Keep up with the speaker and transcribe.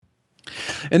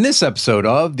In this episode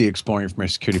of the Exploring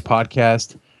Information Security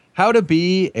podcast, how to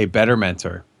be a better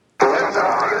mentor.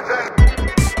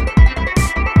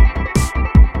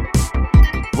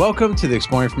 Welcome to the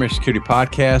Exploring Information Security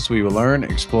podcast, where you will learn,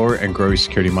 explore, and grow your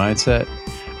security mindset.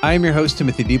 I am your host,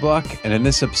 Timothy D. Block, and in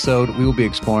this episode, we will be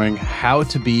exploring how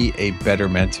to be a better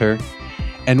mentor.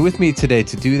 And with me today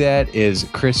to do that is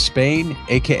Chris Spain,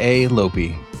 aka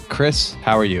Lopi. Chris,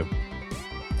 how are you?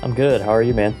 I'm good. How are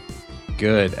you, man?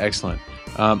 Good. Excellent.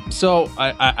 So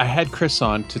I had Chris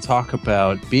on to talk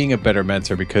about being a better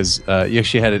mentor because you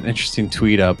actually had an interesting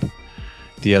tweet up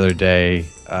the other day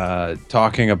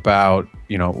talking about,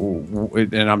 and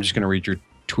I'm just going to read your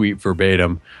tweet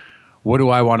verbatim. What do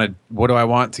I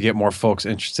want to get more folks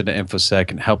interested in InfoSec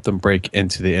and help them break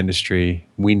into the industry?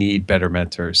 We need better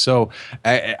mentors. So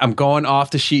I'm going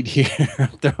off the sheet here. I'm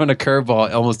throwing a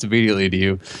curveball almost immediately to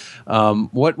you.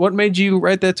 What made you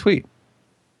write that tweet?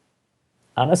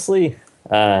 Honestly,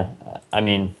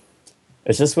 it's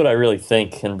just what I really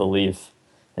think and believe.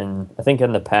 And I think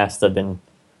in the past I've been,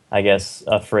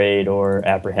 afraid or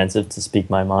apprehensive to speak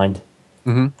my mind.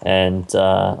 Mm-hmm. And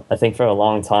I think for a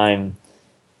long time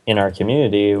in our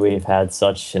community, we've had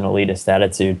such an elitist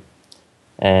attitude.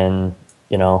 And,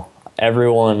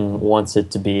 everyone wants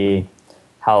it to be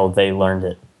how they learned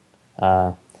it.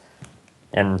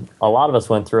 And a lot of us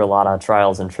went through a lot of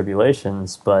trials and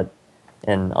tribulations,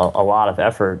 and a lot of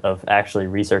effort of actually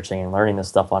researching and learning this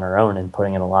stuff on our own and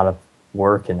putting in a lot of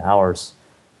work and hours.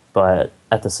 But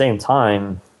at the same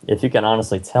time, if you can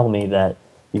honestly tell me that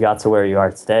you got to where you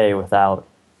are today without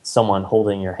someone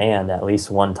holding your hand at least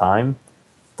one time,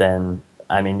 then,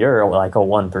 you're like a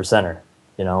one percenter,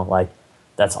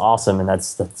 that's awesome. And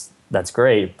that's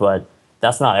great, but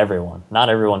that's not everyone. Not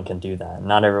everyone can do that.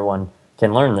 Not everyone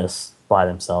can learn this by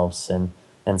themselves and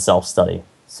self-study.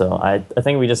 So I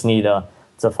think we just need to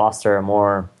foster a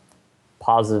more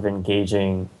positive,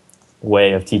 engaging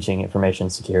way of teaching information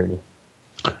security.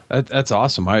 That's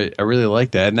awesome. I really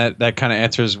like that. And that kind of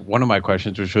answers one of my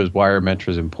questions, which was why are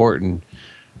mentors important?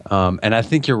 And I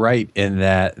think you're right in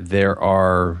that there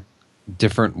are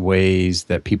different ways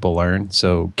that people learn.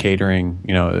 So catering,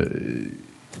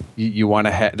 you want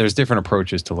to have, there's different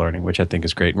approaches to learning, which I think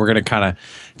is great. And we're going to kind of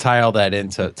tie all that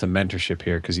into mentorship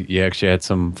here because you actually had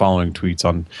some following tweets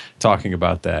on talking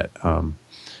about that. But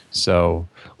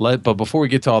before we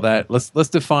get to all that, let's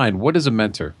define, what is a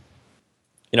mentor?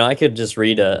 I could just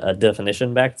read a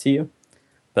definition back to you,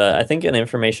 but I think in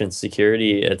information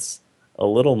security, it's a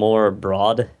little more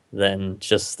broad than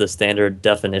just the standard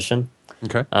definition.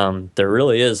 Okay. There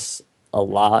really is a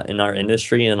lot in our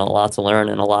industry and a lot to learn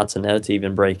and a lot to know to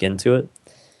even break into it.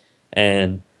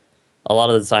 And a lot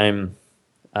of the time,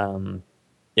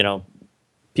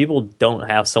 people don't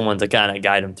have someone to kind of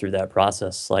guide them through that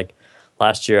process. Like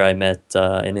last year, I met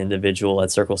an individual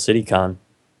at Circle City Con.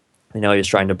 He was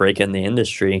trying to break in the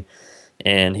industry,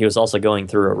 and he was also going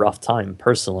through a rough time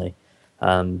personally.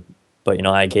 But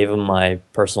I gave him my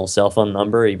personal cell phone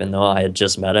number, even though I had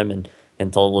just met him,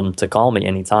 and told him to call me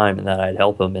anytime and that I'd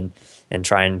help him and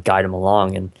try and guide him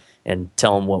along and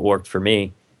tell him what worked for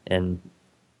me and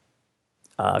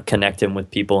connect him with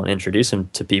people and introduce him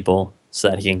to people so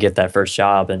that he can get that first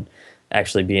job and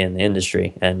actually be in the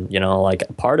industry. And,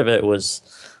 part of it was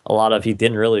a lot of he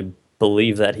didn't really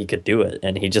believe that he could do it,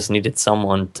 and he just needed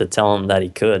someone to tell him that he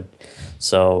could.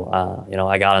 So,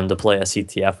 I got him to play a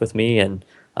CTF with me, and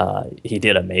he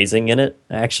did amazing in it,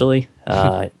 actually.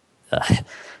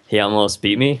 He almost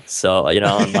beat me. So, I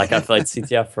played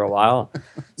CTF for a while.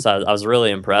 So I was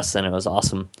really impressed, and it was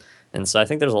awesome. And so I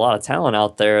think there's a lot of talent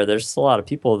out there. There's just a lot of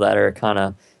people that are kind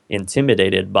of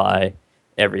intimidated by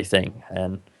everything,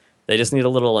 and they just need a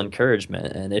little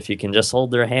encouragement. And if you can just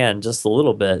hold their hand just a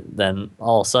little bit, then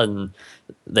all of a sudden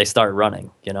they start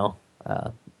running,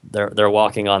 they're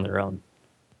walking on their own.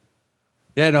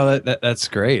 Yeah, no, that's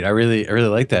great. I really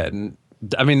like that. And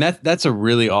that's a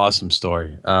really awesome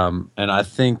story. And I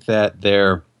think that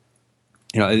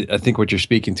I think what you're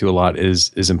speaking to a lot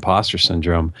is imposter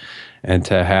syndrome, and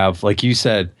to have, like you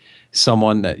said,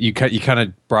 someone that you kind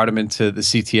of brought him into the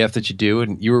CTF that you do,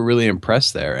 and you were really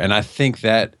impressed there. And I think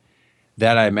that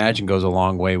I imagine goes a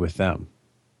long way with them.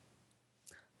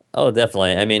 Oh,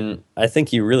 definitely. I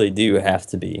think you really do have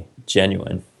to be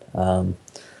genuine.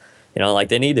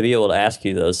 They need to be able to ask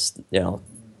you those,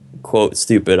 quote,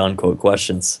 stupid, unquote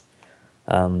questions.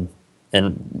 And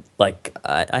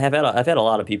I've had a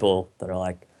lot of people that are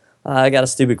like, I got a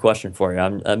stupid question for you.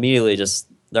 I'm immediately just,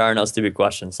 there are no stupid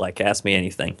questions. Like, ask me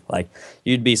anything. Like,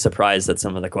 you'd be surprised at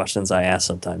some of the questions I ask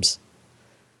sometimes.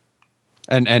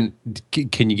 And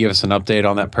can you give us an update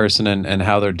on that person and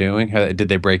how they're doing? Did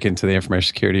they break into the information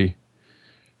security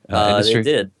They industry?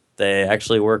 did. They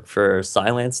actually work for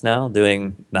Cylance now,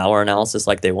 doing malware analysis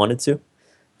like they wanted to,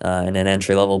 in an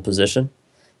entry level position.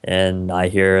 And I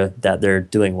hear that they're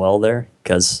doing well there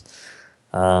because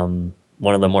one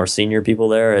of the more senior people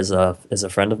there is a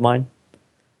friend of mine,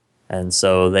 and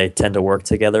so they tend to work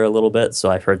together a little bit.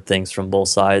 So I've heard things from both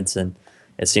sides, and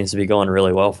it seems to be going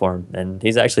really well for him. And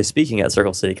he's actually speaking at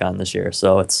Circle City Con this year,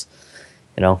 so it's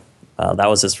that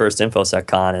was his first InfoSec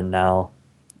con, and now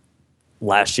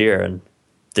last year and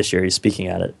this year he's speaking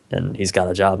at it, and he's got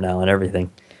a job now and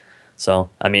everything. So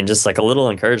I mean, just like a little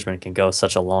encouragement can go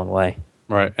such a long way.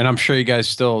 Right. And I'm sure you guys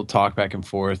still talk back and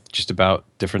forth just about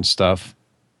different stuff.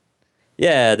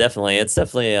 Yeah, definitely. It's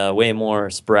definitely way more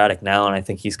sporadic now, and I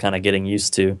think he's kind of getting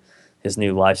used to his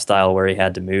new lifestyle where he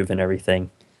had to move and everything.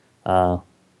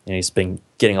 He's been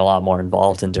getting a lot more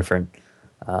involved in different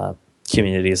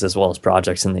communities as well as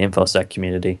projects in the InfoSec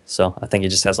community. So I think he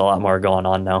just has a lot more going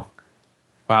on now.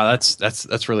 Wow,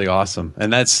 that's really awesome,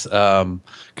 and that's kind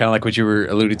of like what you were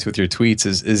alluding to with your tweets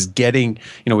is getting.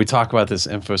 We talk about this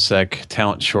InfoSec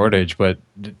talent shortage, but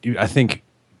I think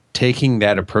taking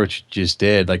that approach you just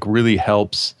did like really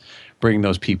helps bring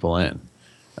those people in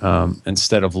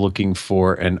instead of looking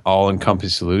for an all-encompassing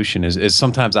solution. Is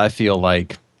sometimes I feel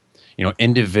like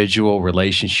individual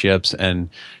relationships and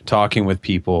talking with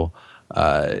people.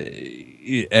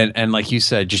 And like you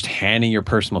said, just handing your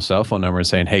personal cell phone number and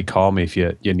saying, "Hey, call me if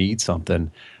you need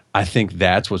something." I think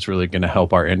that's what's really going to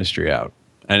help our industry out,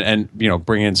 and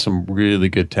bring in some really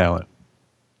good talent.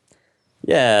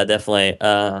 Yeah, definitely.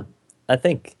 I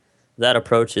think that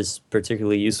approach is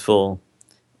particularly useful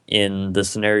in the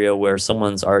scenario where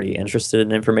someone's already interested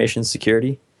in information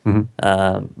security.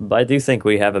 But I do think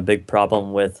we have a big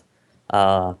problem with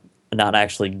not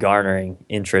actually garnering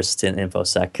interest in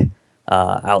InfoSec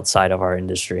outside of our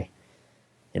industry.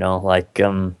 Like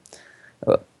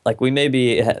we may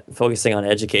be focusing on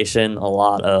education, a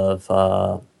lot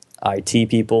of IT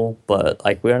people, but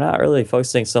like we're not really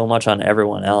focusing so much on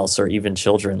everyone else or even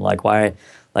children. Why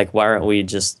aren't we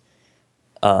just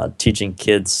teaching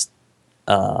kids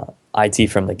IT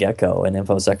from the get-go and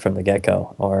InfoSec from the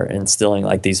get-go, or instilling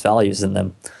like these values in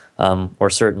them, or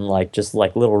certain just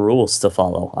little rules to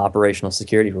follow, operational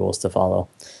security rules to follow.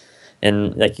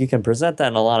 And like you can present that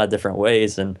in a lot of different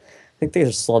ways. And I think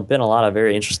there's been a lot of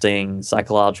very interesting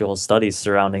psychological studies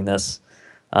surrounding this.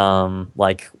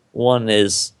 Like one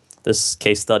is this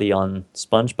case study on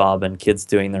SpongeBob and kids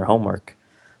doing their homework.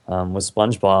 With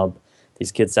SpongeBob,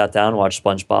 these kids sat down, watched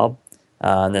SpongeBob,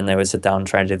 and then they would sit down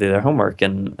trying to do their homework.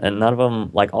 And none of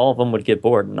them, all of them would get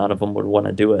bored. None of them would want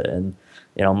to do it. And,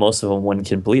 most of them wouldn't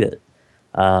complete it.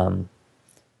 And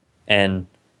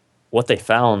what they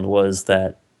found was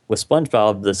that with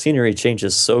SpongeBob, the scenery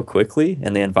changes so quickly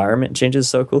and the environment changes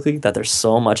so quickly that there's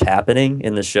so much happening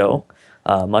in the show,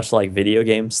 much like video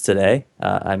games today.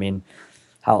 I mean,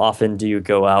 how often do you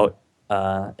go out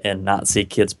and not see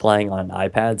kids playing on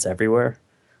iPads everywhere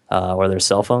or their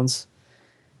cell phones?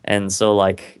 And so,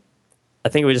 I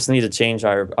think we just need to change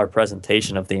our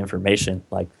presentation of the information.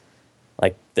 Like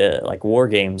war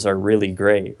games are really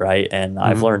great, right? And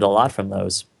I've learned a lot from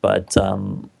those, but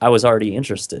I was already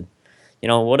interested.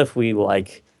 What if we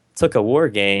took a war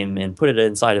game and put it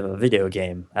inside of a video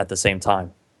game at the same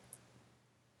time?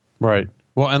 Right.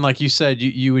 Well, and like you said,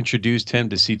 you introduced him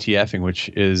to CTFing, which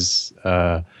is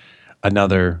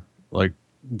another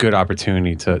good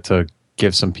opportunity to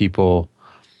give some people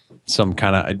some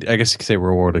kind of, I guess you could say,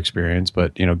 reward experience,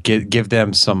 but give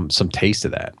them some taste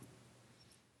of that.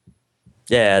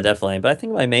 Yeah, definitely. But I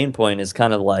think my main point is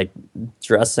kind of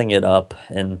dressing it up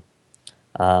and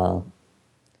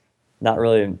not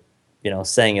really,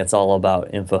 saying it's all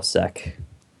about InfoSec.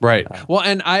 Right. Well,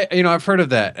 and I've heard of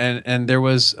that, and there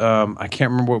was I can't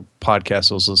remember what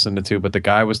podcast I was listening to, but the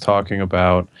guy was talking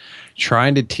about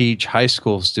trying to teach high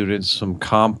school students some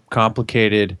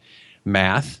complicated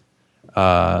math,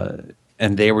 and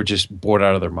they were just bored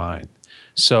out of their mind.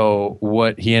 So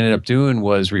what he ended up doing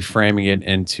was reframing it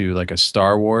into a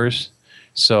Star Wars.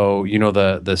 So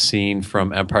the scene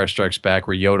from Empire Strikes Back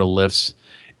where Yoda lifts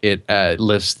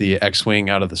the X-wing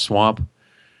out of the swamp.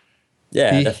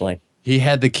 Yeah, definitely. He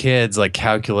had the kids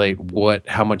calculate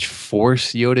how much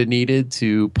force Yoda needed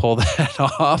to pull that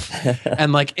off,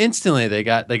 and instantly they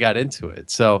got into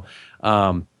it. So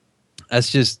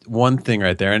that's just one thing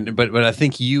right there. And but I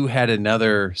think you had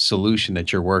another solution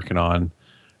that you're working on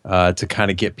to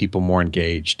kind of get people more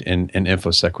engaged in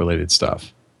InfoSec related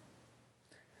stuff.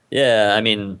 Yeah, I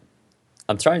mean,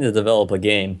 I'm trying to develop a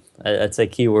game. I'd say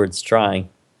keywords trying.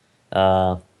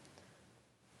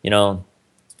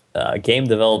 Game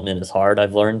development is hard,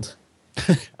 I've learned.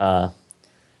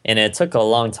 And it took a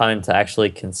long time to actually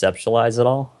conceptualize it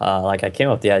all. Like I came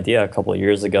up with the idea a couple of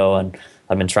years ago, and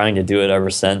I've been trying to do it ever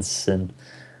since. And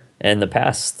in the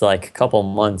past like couple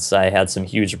months, I had some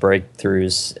huge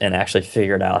breakthroughs and actually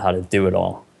figured out how to do it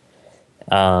all.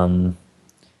 Um,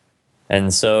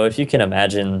 and so if you can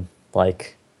imagine,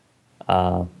 like,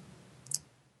 uh,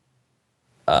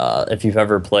 if you've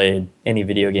ever played any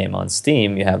video game on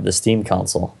Steam, you have the Steam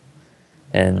console.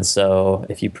 And so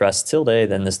if you press tilde,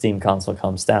 then the Steam console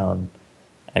comes down.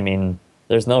 I mean,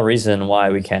 there's no reason why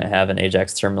we can't have an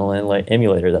Ajax terminal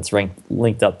emulator that's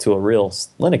linked up to a real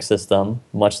Linux system,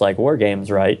 much like War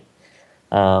Games, right?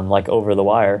 Like Over the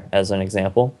Wire, as an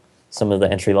example. Some of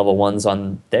the entry-level ones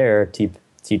on there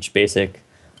teach basic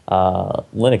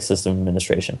Linux system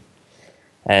administration.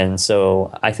 And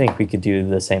so I think we could do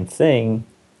the same thing,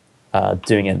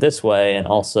 doing it this way, and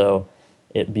also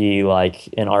it be like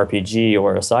an RPG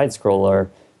or a side scroller,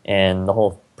 and the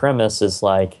whole premise is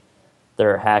like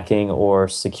they're hacking or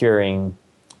securing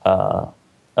a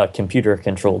computer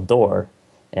controlled door,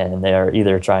 and they are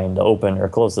either trying to open or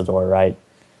close the door, right?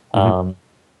 Mm-hmm.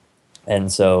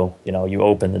 And so, you know, you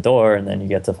open the door and then you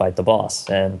get to fight the boss,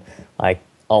 and like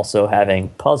also having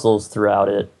puzzles throughout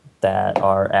it that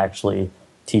are actually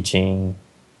teaching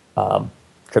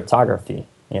cryptography,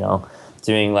 you know,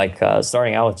 doing like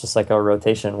starting out with just like a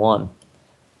rotation 1,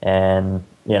 and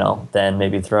you know, then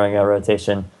maybe throwing a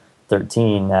rotation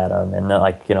 13 at them, and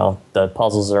like, you know, the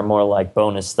puzzles are more like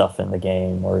bonus stuff in the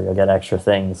game, or you'll get extra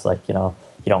things, like, you know,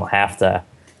 you don't have to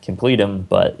complete them,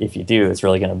 but if you do, it's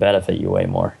really going to benefit you way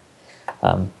more.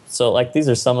 So like these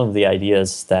are some of the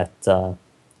ideas that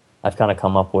I've kind of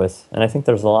come up with, and I think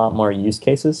there's a lot more use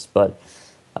cases, but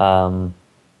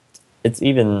it's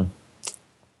even,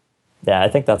 yeah, I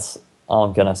think that's all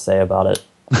I'm gonna say about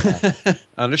it.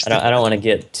 Understand. I don't want to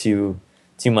get too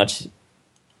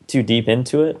deep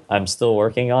into it. I'm still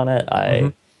working on it.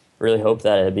 I really hope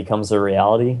that it becomes a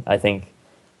reality. I think,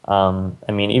 I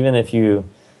mean, even if you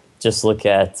just look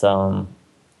at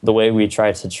the way we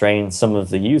try to train some of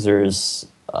the users,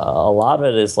 a lot of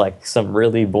it is like some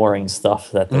really boring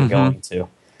stuff that they're going to.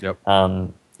 Yep.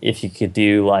 If you could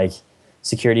do like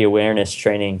security awareness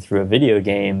training through a video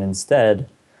game instead,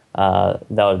 that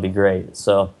would be great.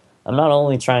 So I'm not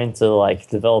only trying to like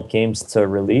develop games to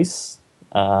release,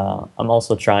 I'm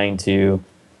also trying to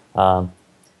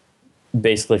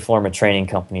basically form a training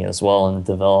company as well and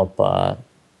develop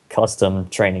custom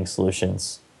training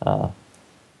solutions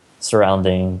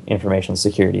surrounding information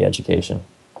security education.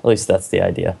 At least that's the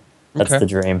idea. That's the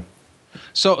dream.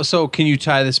 So can you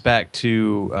tie this back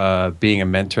to being a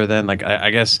mentor then? Like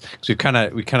I guess, because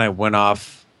we kind of went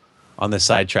off on the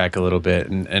sidetrack a little bit,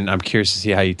 and I'm curious to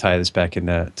see how you tie this back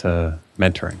into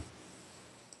mentoring.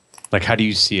 Like, how do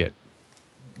you see it?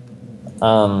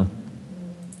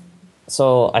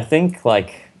 So I think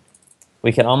like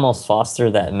we can almost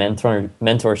foster that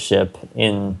mentorship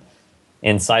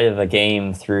inside of a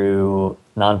game through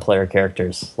non-player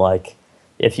characters. Like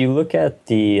if you look at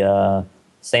the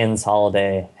Sans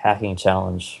Holiday Hacking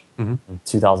Challenge in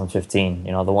 2015,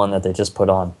 you know, the one that they just put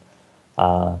on.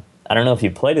 I don't know if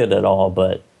you played it at all,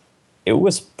 but it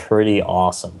was pretty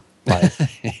awesome. Like,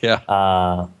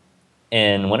 yeah.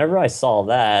 And whenever I saw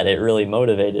that, it really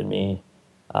motivated me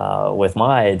with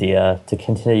my idea to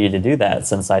continue to do that,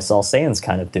 since I saw Sans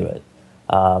kind of do it.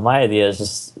 My idea is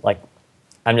just like,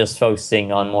 I'm just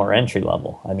focusing on more entry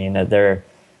level. I mean, their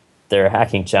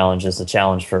hacking challenge is a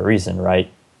challenge for a reason,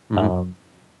 right? And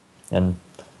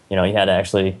you know, you had to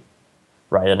actually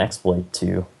write an exploit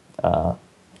to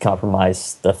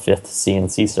compromise the 5th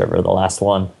CNC server, the last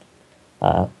one,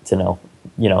 to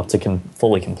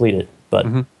fully complete it. But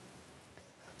I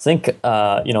think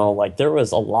you know, like there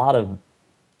was a lot of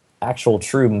actual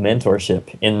true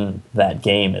mentorship in that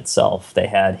game itself. They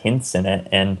had hints in it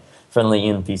and friendly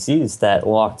NPCs that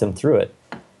walked them through it.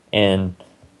 And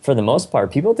for the most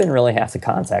part, people didn't really have to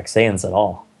contact Sans at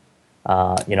all.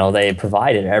 You know, they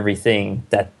provided everything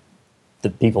that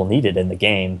the people needed in the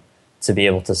game to be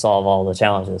able to solve all the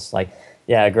challenges. Like,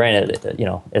 yeah, granted, you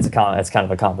know, it's kind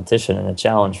of a competition and a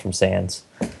challenge from Sans,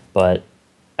 but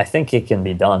I think it can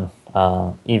be done,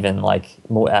 even like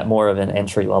at more of an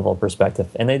entry level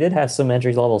perspective. And they did have some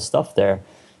entry level stuff there,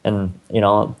 and you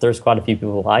know, there's quite a few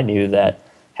people I knew that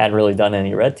hadn't really done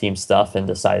any red team stuff and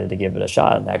decided to give it a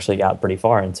shot and actually got pretty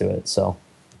far into it. So.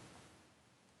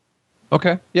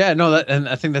 Okay. Yeah, no, and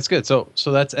I think that's good. So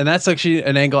that's actually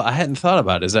an angle I hadn't thought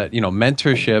about, is that, you know,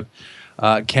 mentorship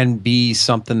can be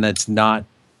something that's not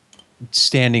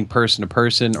standing person to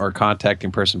person or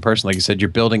contacting person to person. Like you said, you're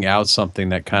building out something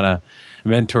that kind of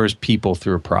mentors people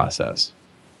through a process.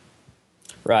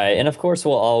 Right. And of course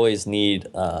we'll always need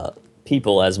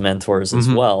people as mentors as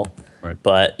well. Right.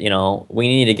 But, we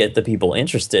need to get the people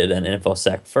interested in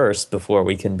InfoSec first before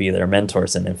we can be their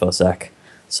mentors in InfoSec.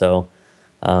 So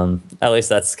at least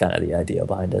that's kind of the idea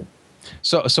behind it.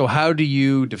 So how do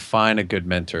you define a good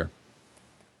mentor?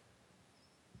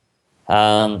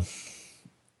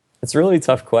 It's a really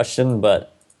tough question,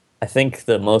 but I think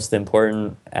the most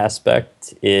important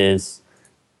aspect is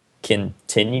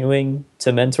continuing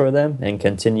to mentor them and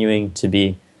continuing to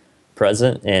be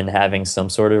present and having some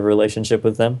sort of relationship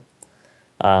with them.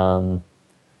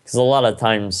 Because a lot of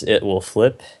times it will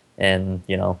flip and,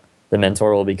 the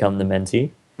mentor will become the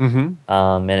mentee. Mm-hmm.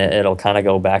 And it'll kind of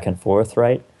go back and forth,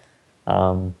 right?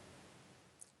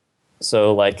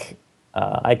 So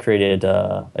I created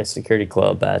a security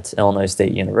club at Illinois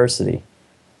State University.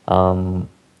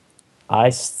 I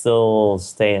still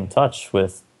stay in touch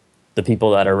with the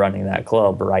people that are running that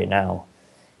club right now.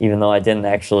 Even though I didn't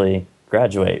actually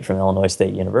graduate from Illinois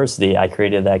State University, I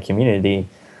created that community.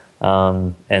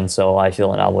 And so I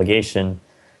feel an obligation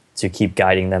to keep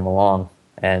guiding them along.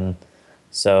 And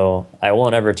so I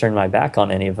won't ever turn my back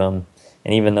on any of them.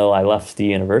 And even though I left the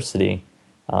university,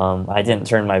 I didn't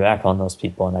turn my back on those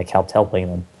people, and I kept helping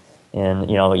them. And,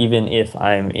 even if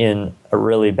I'm in a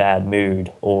really bad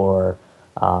mood or,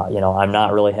 I'm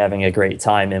not really having a great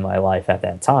time in my life at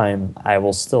that time, I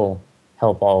will still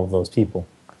help all of those people.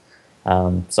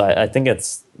 So I think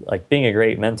it's like being a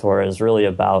great mentor is really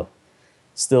about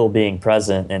still being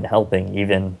present and helping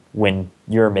even when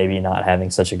you're maybe not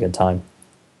having such a good time.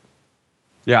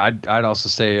 Yeah, I'd also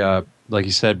say, like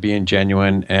you said, being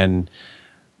genuine and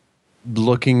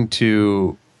looking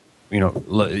to,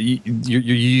 you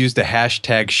use the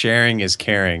hashtag sharing is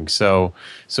caring. So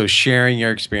sharing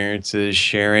your experiences,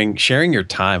 sharing your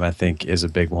time, I think is a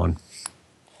big one.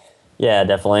 Yeah,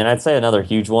 definitely. And I'd say another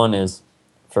huge one is,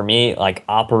 for me,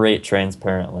 operate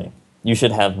transparently. You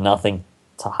should have nothing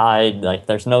to hide.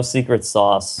 There's no secret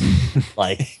sauce.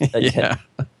 Yeah.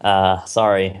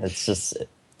 Sorry, it's just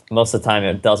most of the time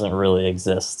it doesn't really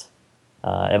exist.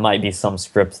 It might be some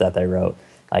scripts that they wrote.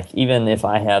 Even if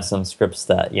I have some scripts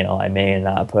that, I may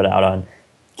not put out on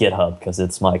GitHub because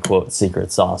it's my, quote,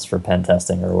 secret sauce for pen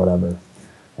testing or whatever,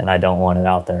 and I don't want it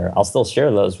out there, I'll still share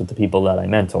those with the people that I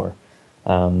mentor.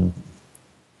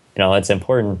 It's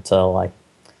important to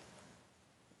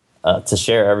to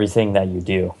share everything that you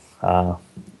do.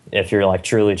 If you're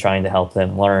truly trying to help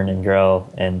them learn and grow,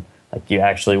 and you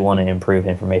actually want to improve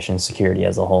information security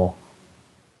as a whole.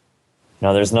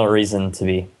 There's no reason to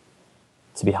be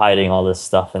hiding all this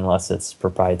stuff unless it's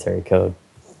proprietary code.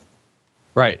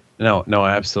 Right. No,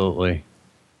 absolutely.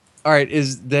 All right.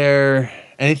 Is there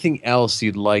anything else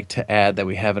you'd like to add that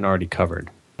we haven't already covered?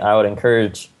 I would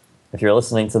encourage, if you're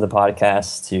listening to the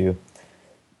podcast, to,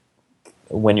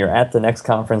 when you're at the next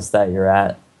conference that you're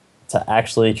at, to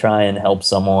actually try and help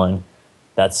someone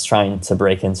that's trying to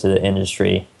break into the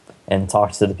industry and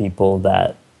talk to the people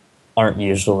that aren't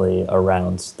usually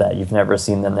around, that you've never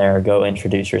seen them there. Go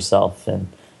introduce yourself and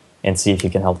see if you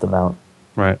can help them out.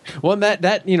 Right. Well,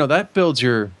 that builds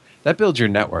your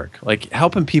network.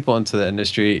 Helping people into the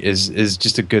industry is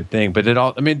just a good thing, but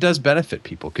it does benefit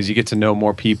people because you get to know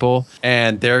more people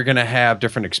and they're going to have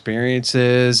different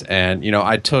experiences. And,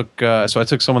 I took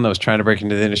someone that was trying to break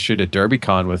into the industry to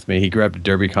DerbyCon with me. He grabbed a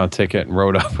DerbyCon ticket and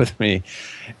rode up with me.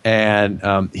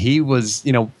 And he was,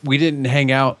 we didn't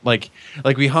hang out like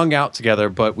we hung out together,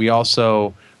 but we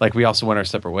also went our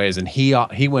separate ways. And he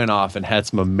went off and had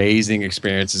some amazing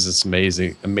experiences and some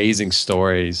amazing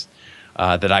stories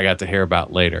that I got to hear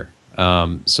about later.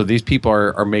 So these people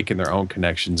are making their own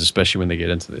connections, especially when they get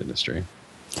into the industry.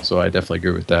 So I definitely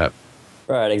agree with that.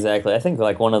 Right, exactly. I think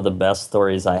one of the best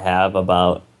stories I have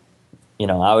about,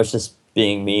 I was just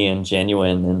being me and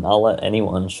genuine, and I'll let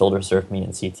anyone shoulder surf me in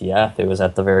CTF. It was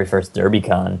at the very first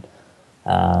DerbyCon.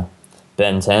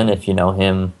 Ben 10, if you know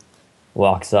him,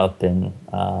 walks up and,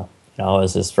 it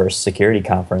was his first security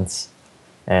conference.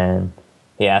 And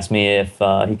he asked me if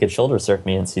he could shoulder surf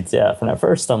me in CTF. And at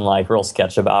first I'm real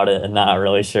sketch about it and not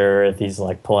really sure if he's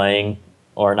playing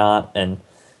or not. And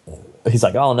he's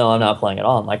like, "Oh, no, I'm not playing at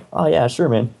all." I'm like, "Oh, yeah, sure,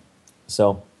 man."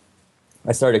 So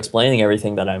I started explaining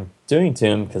everything that I'm doing to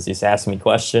him because he's asking me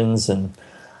questions, and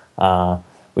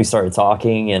we started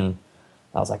talking, and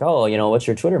I was like, "Oh, what's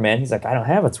your Twitter, man?" He's like, "I don't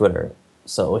have a Twitter."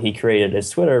 So he created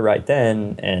his Twitter right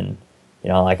then, and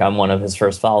I'm one of his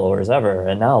first followers ever,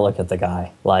 and now look at the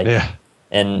guy. Yeah.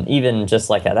 And even just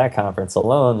at that conference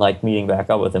alone, meeting back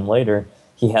up with him later,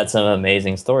 he had some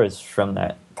amazing stories from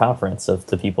that conference of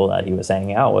the people that he was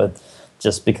hanging out with,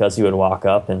 just because he would walk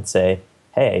up and say,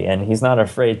 "Hey," and he's not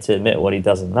afraid to admit what he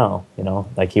doesn't know.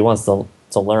 He wants to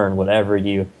learn whatever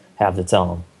you have to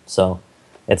tell him. So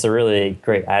it's a really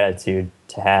great attitude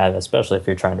to have, especially if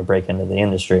you're trying to break into the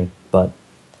industry. But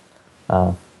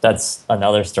that's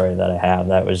another story that I have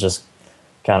that was just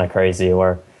kind of crazy,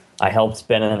 where I helped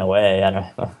Ben in a way.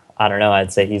 I don't know.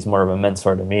 I'd say he's more of a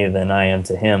mentor to me than I am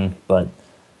to him. But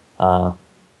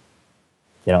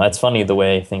it's funny the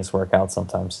way things work out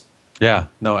sometimes. Yeah.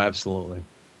 No, absolutely.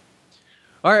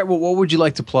 All right. Well, what would you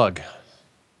like to plug?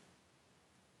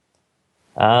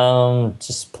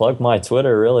 Just plug my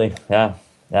Twitter, really. Yeah.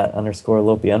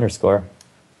 @_Lopey_.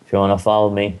 If you want to follow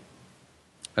me.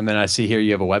 And then I see here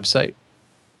you have a website.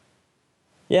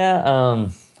 Yeah.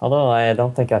 Although I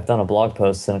don't think I've done a blog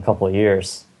post in a couple of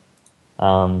years.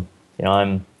 I'm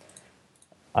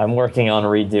working on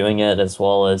redoing it, as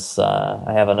well as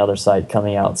I have another site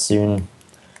coming out soon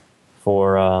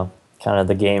for kind of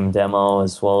the game demo,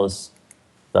 as well as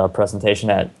the presentation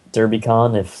at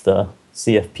DerbyCon if the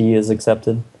CFP is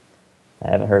accepted.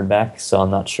 I haven't heard back, so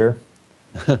I'm not sure.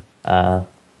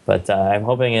 But I'm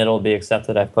hoping it'll be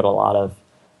accepted. I've put a lot of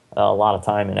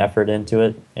time and effort into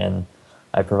it, and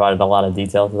I provided a lot of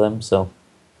detail to them, so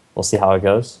we'll see how it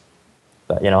goes.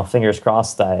 But fingers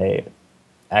crossed I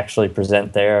actually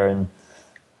present there, and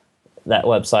that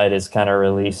website is kind of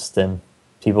released, and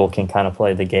people can kind of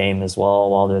play the game as well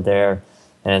while they're there.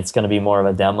 And it's going to be more of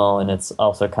a demo, and it's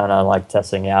also kind of like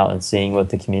testing out and seeing what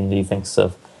the community thinks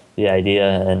of the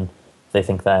idea, and they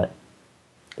think that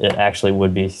it actually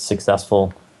would be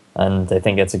successful, and they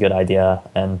think it's a good idea.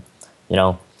 And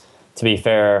to be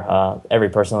fair, every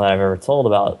person that I've ever told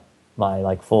about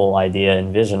my full idea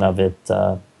and vision of it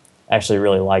actually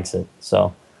really likes it.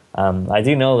 So I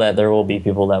do know that there will be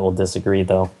people that will disagree,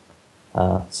 though.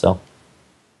 So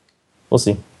we'll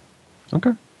see.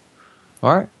 Okay.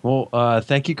 All right. Well,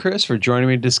 thank you, Chris, for joining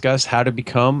me to discuss how to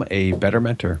become a better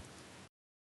mentor.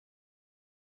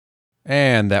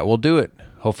 And that will do it.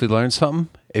 Hopefully you learned something.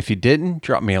 If you didn't,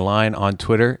 drop me a line on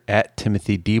Twitter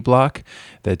 @TimothyDBlock.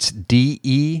 That's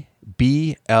DEBLOCK,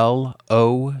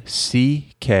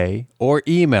 or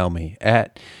email me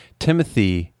at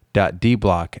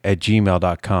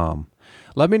timothy.dblock@gmail.com.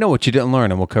 Let me know what you didn't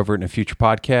learn, and we'll cover it in a future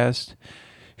podcast.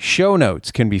 Show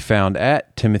notes can be found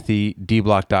at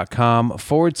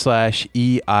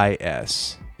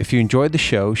timothydblock.com/EIS. If you enjoyed the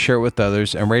show, share it with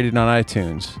others and rate it on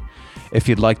iTunes. If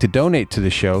you'd like to donate to the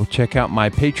show, check out my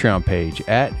Patreon page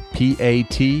at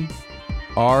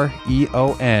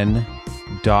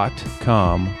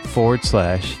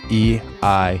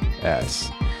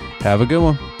patreon.com/EIS. Have a good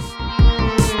one.